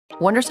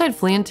Wondercide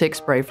flea and tick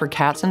spray for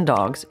cats and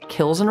dogs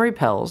kills and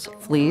repels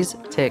fleas,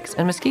 ticks,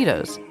 and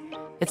mosquitoes.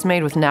 It's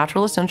made with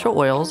natural essential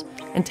oils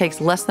and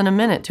takes less than a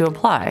minute to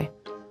apply.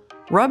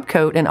 Rub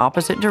coat in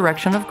opposite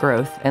direction of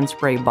growth and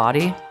spray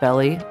body,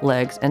 belly,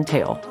 legs, and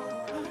tail.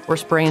 Or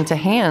spray into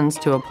hands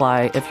to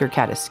apply if your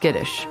cat is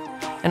skittish,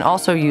 and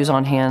also use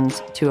on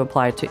hands to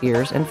apply to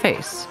ears and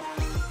face.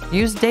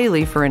 Use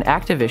daily for an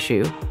active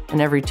issue and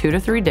every 2 to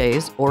 3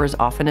 days or as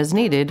often as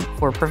needed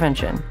for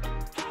prevention.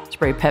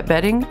 Spray pet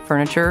bedding,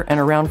 furniture, and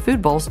around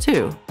food bowls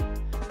too.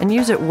 And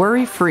use it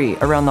worry-free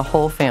around the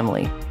whole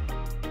family.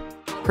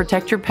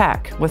 Protect your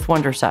pack with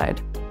Wondercide.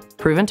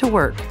 Proven to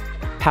work,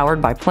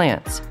 powered by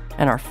plants,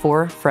 and our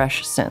 4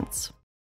 fresh scents.